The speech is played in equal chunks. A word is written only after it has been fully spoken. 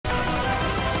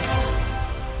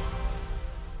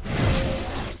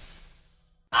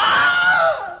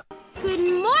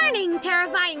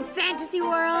terrifying fantasy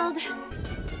world.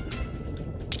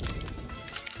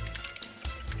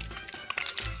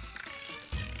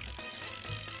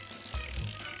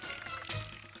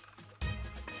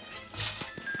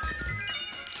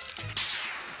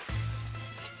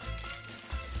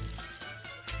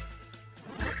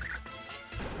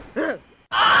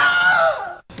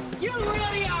 You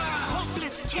really are a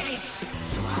hopeless case,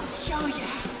 so I'll show you.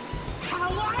 How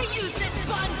I use this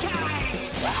fun kind!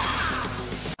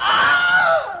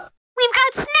 We've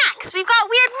got snacks, we've got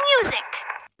weird music.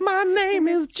 My name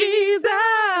is Jesus,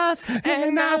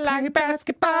 and I like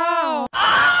basketball.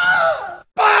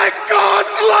 By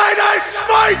God's light, I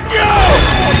smite you!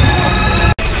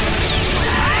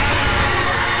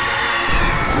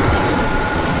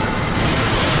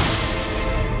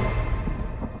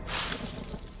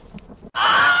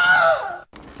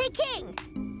 Hey, King!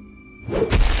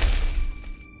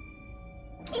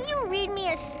 Can you read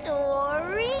me a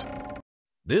story?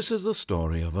 This is the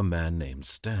story of a man named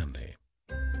Stanley.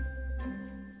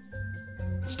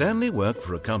 Stanley worked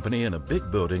for a company in a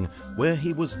big building where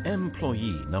he was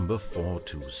employee number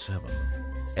 427.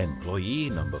 Employee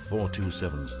number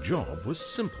 427's job was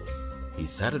simple. He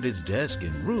sat at his desk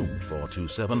in room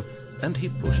 427 and he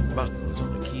pushed buttons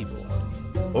on a keyboard.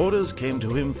 Orders came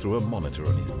to him through a monitor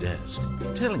on his desk,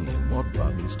 telling him what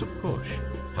buttons to push,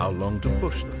 how long to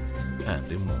push them, and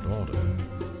in what order.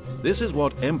 This is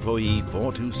what employee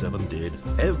 427 did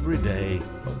every day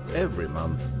of every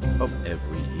month of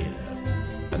every year.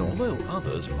 And although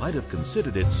others might have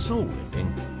considered it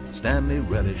soul-winning, Stanley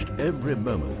relished every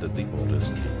moment that the orders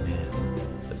came in,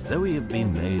 as though he had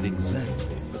been made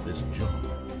exactly for this job.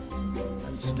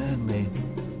 And Stanley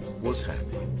was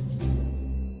happy.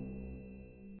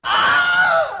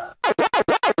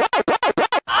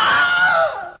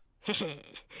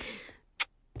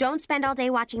 Don't spend all day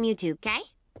watching YouTube, okay?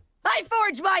 I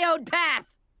forged my own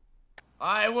path!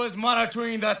 I was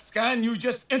monitoring that scan you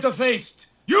just interfaced.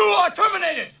 You are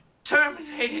terminated!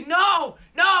 Terminated? No!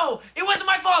 No! It wasn't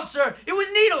my fault, sir! It was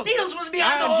Needles! Needles was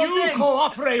behind the whole And you thing!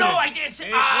 cooperated! No, I didn't!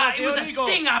 It was a illegal.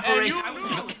 sting And operation! you I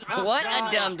was- What a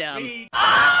dum-dum.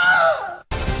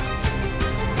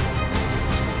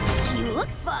 You look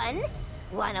fun.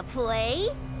 Wanna play?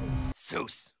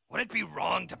 Zeus, would it be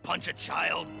wrong to punch a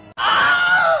child?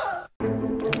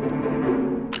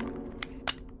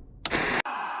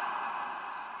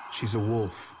 She's a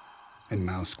wolf in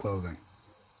mouse clothing.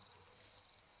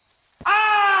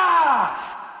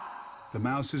 The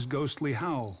mouse's ghostly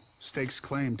howl stakes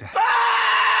claim to...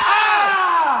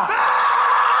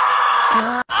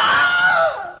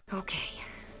 Okay.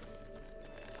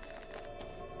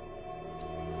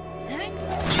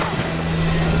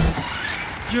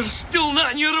 You're still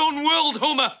not in your own world,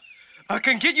 Homer. I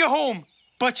can get you home,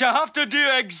 but you have to do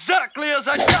exactly as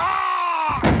I...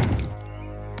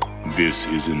 This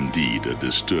is indeed a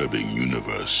disturbing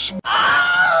universe.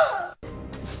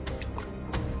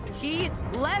 He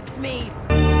left me.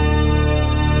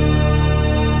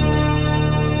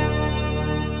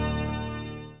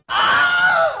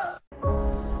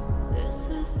 This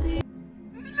is the...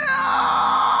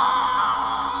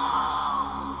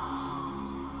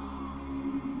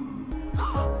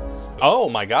 Oh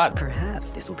my God. Perhaps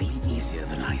this will be easier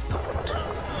than I thought.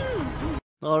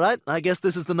 All right, I guess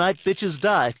this is the night bitches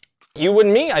die. You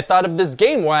and me, I thought of this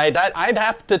game where I'd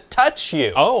have to touch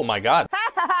you. Oh my God.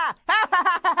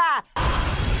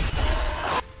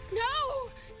 No!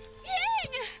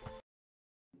 King!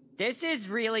 This is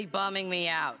really bumming me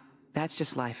out. That's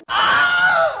just life.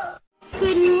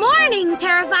 Good morning,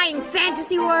 terrifying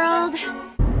fantasy world!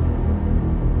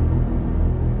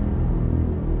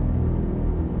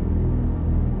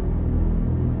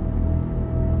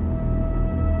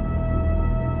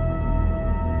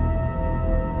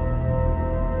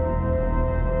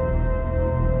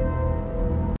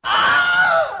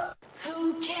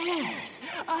 Who cares?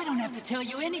 I don't have to tell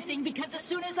you anything because as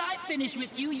soon as I finish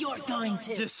with you, you're going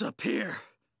to... Disappear.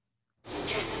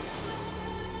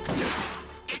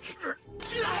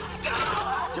 Let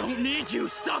go! Don't need you.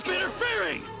 Stop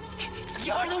interfering.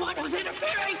 You're the one who's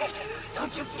interfering!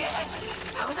 Don't you get it?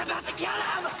 I was about to kill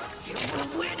him! You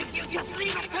will win if you just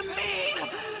leave it to me!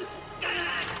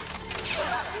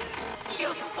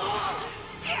 You fool!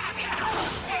 Damn you!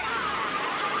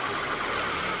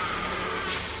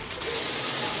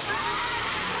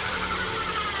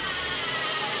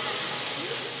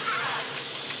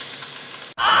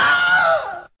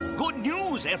 Good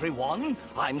news, everyone!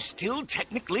 I'm still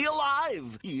technically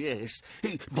alive, yes.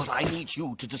 But I need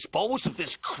you to dispose of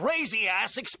this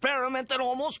crazy-ass experiment that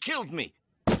almost killed me.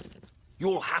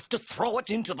 You'll have to throw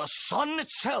it into the sun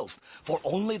itself, for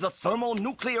only the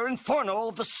thermonuclear inferno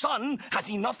of the sun has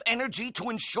enough energy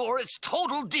to ensure its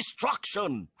total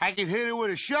destruction. I can hit it with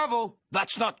a shovel.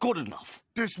 That's not good enough.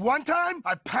 This one time,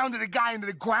 I pounded a guy into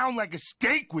the ground like a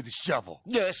steak with a shovel.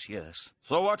 Yes, yes.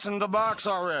 So what's in the box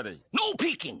already? No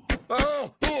peeking! Why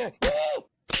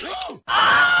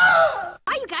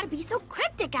you gotta be so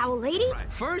cryptic, owl lady?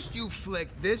 First you flick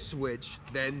this switch,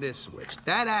 then this switch.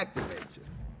 That activates it.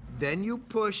 Then you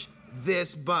push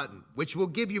this button, which will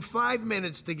give you 5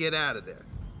 minutes to get out of there.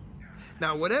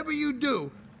 Now, whatever you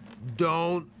do,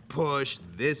 don't push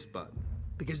this button,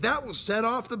 because that will set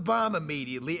off the bomb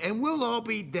immediately and we'll all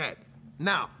be dead.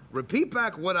 Now, repeat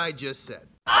back what I just said.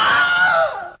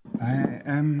 I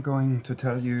am going to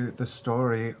tell you the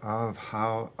story of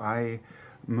how I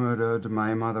murdered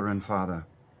my mother and father.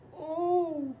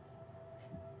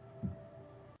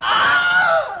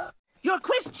 Your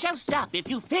quest shall stop if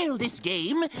you fail this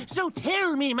game, so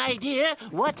tell me, my dear,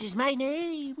 what is my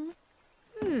name?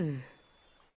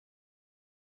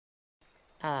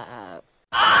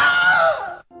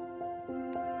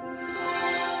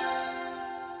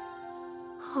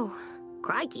 Oh,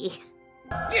 crikey.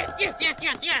 Yes, yes, yes,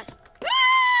 yes, yes!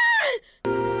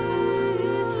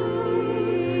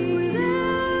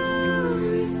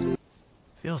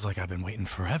 Feels like I've been waiting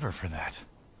forever for that.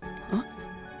 Huh?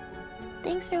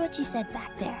 Thanks for what you said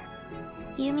back there.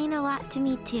 You mean a lot to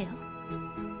me, too.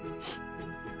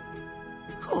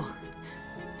 Cool.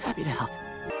 Happy to help.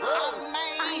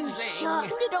 I'm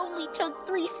shocked it only took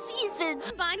 3 seasons.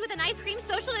 Combined with an ice cream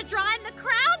social to draw in the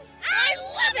crowds? I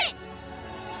love it!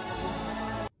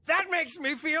 That makes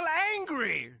me feel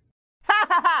angry.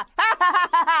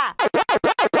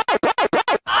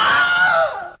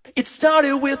 It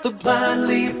started with a blind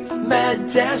leap, mad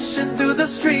dashing through the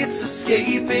streets,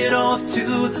 escaping off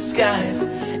to the skies.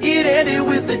 It ended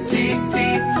with a dig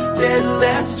deep, dead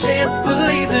last chance,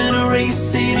 believing,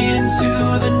 racing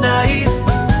into the night.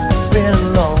 It's been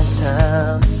a long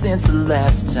time since the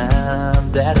last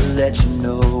time that I let you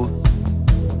know.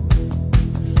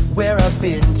 Where I've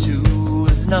been to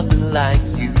is nothing like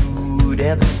you'd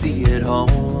ever see at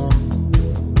home.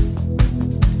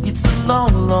 It's a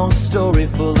long, long story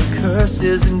full of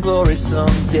curses and glory.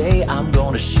 Someday I'm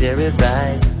gonna share it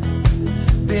right.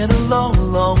 Been a long,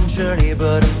 long journey,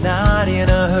 but I'm not in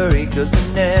a hurry, 'cause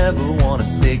I never wanna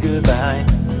say goodbye.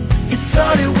 It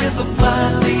started with a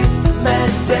blind leap,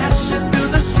 mad dashing through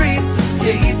the streets,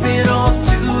 escaping off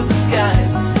to the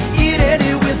skies. It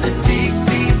ended with a dig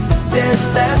deep, dead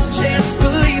last chance,